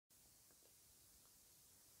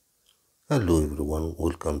Hello everyone,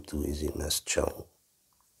 welcome to Easy Math channel.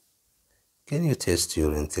 Can you test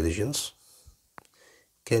your intelligence?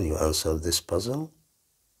 Can you answer this puzzle?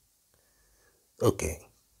 Okay,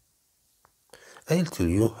 I'll tell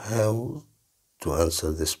you how to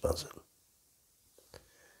answer this puzzle.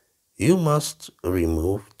 You must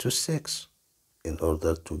remove two sticks in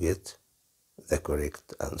order to get the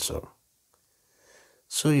correct answer.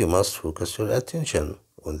 So you must focus your attention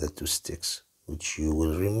on the two sticks which you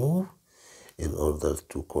will remove in order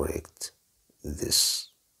to correct this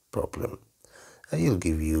problem. I'll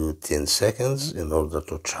give you 10 seconds in order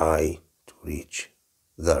to try to reach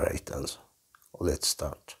the right answer. Let's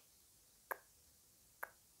start.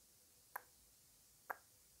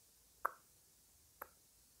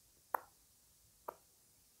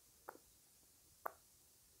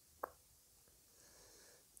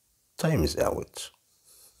 Time is out.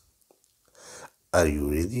 Are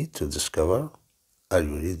you ready to discover? Are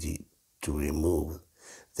you ready to remove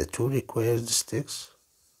the two required sticks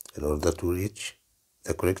in order to reach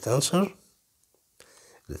the correct answer?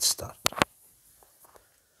 Let's start.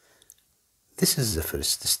 This is the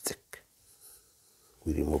first stick.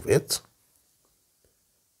 We remove it.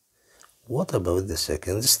 What about the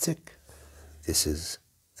second stick? This is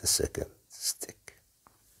the second stick.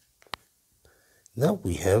 Now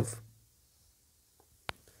we have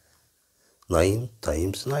 9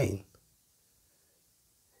 times 9.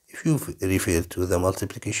 If you refer to the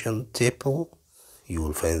multiplication table, you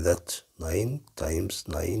will find that 9 times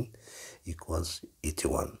 9 equals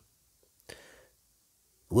 81.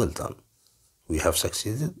 Well done. We have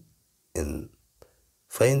succeeded in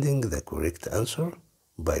finding the correct answer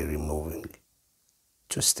by removing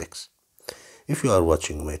two sticks. If you are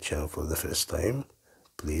watching my channel for the first time,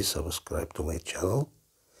 please subscribe to my channel,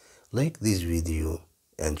 like this video,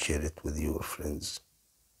 and share it with your friends.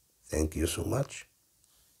 Thank you so much.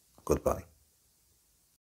 Goodbye.